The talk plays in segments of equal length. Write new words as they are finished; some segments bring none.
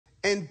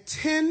and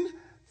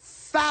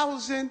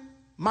 10,000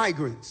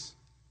 migrants.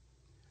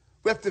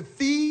 We have to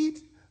feed,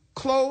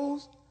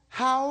 clothe,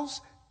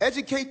 house,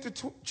 educate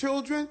the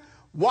children,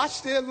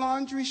 wash their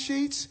laundry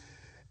sheets,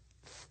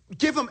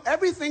 give them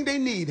everything they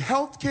need,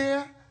 health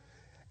care.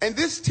 And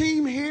this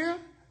team here,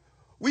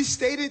 we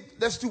stated,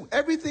 let's do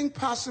everything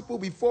possible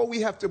before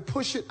we have to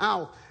push it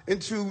out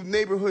into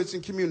neighborhoods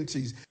and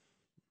communities.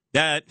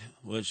 That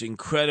was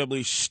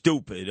incredibly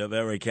stupid of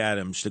Eric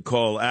Adams to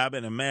call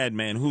Abbott a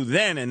madman, who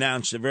then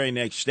announced the very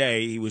next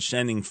day he was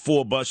sending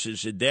 4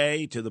 buses a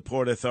day to the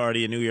Port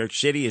Authority in New York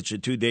City. It's a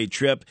 2-day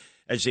trip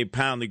as they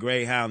pound the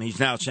Greyhound.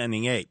 He's now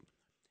sending 8.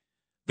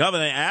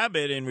 Governor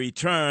Abbott, in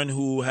return,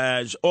 who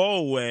has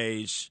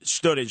always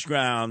stood his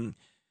ground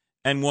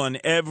and won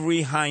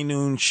every high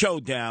noon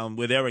showdown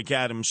with Eric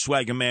Adams,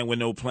 swagger man with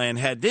no plan,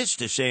 had this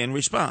to say in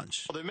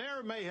response. Well, the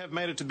mayor may have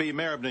made it to be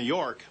mayor of New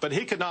York, but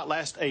he could not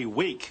last a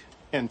week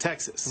in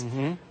Texas.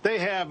 They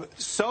have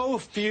so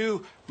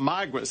few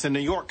migrants in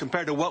New York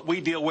compared to what we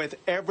deal with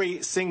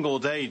every single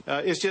day.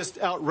 It's just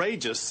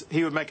outrageous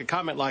he would make a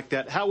comment like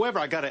that. However,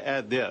 I got to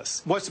add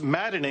this. What's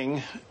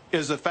maddening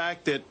is the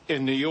fact that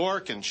in New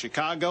York and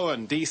Chicago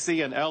and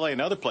D.C. and L.A.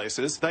 and other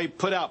places, they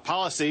put out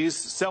policies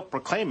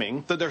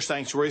self-proclaiming that they're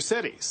sanctuary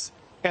cities.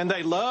 And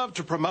they love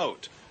to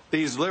promote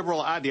these liberal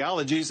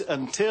ideologies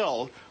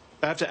until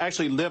they have to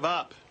actually live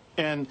up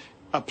and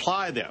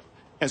apply them.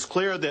 It's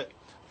clear that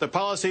the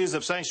policies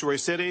of sanctuary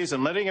cities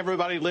and letting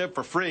everybody live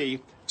for free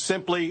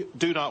simply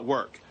do not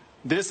work.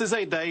 This is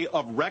a day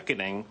of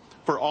reckoning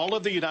for all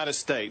of the United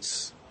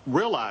States,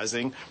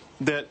 realizing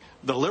that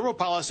the liberal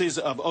policies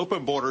of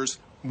open borders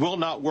will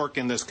not work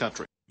in this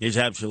country. He's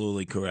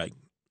absolutely correct.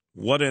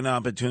 What an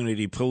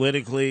opportunity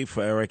politically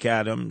for Eric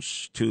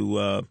Adams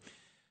to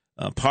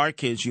park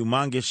his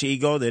humongous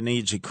ego that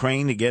needs a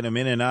crane to get him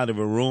in and out of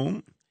a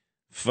room.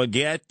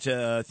 Forget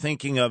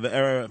thinking of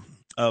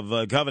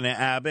Governor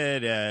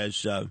Abbott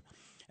as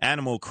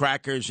animal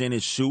crackers in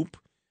his soup.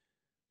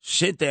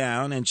 Sit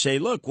down and say,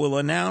 look, we'll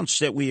announce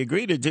that we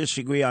agree to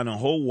disagree on a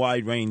whole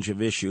wide range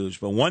of issues,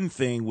 but one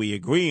thing we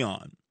agree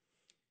on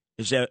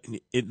is that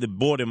the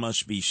border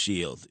must be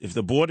sealed. If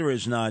the border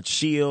is not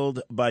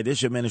sealed by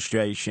this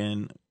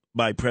administration,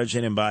 by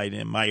President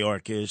Biden,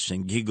 Mayorkas,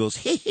 and giggles,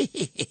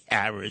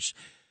 Harris,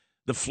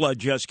 the flood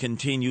just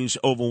continues,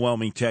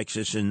 overwhelming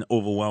Texas and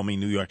overwhelming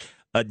New York.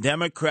 A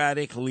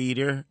Democratic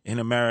leader in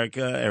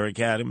America, Eric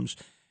Adams,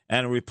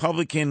 and a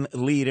Republican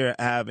leader,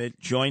 Abbott,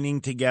 joining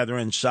together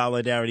in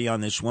solidarity on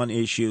this one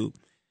issue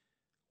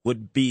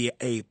would be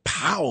a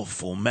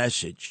powerful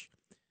message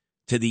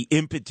to the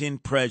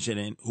impotent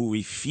president who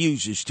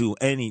refuses to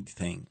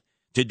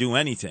do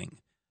anything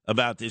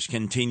about this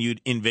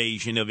continued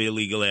invasion of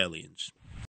illegal aliens.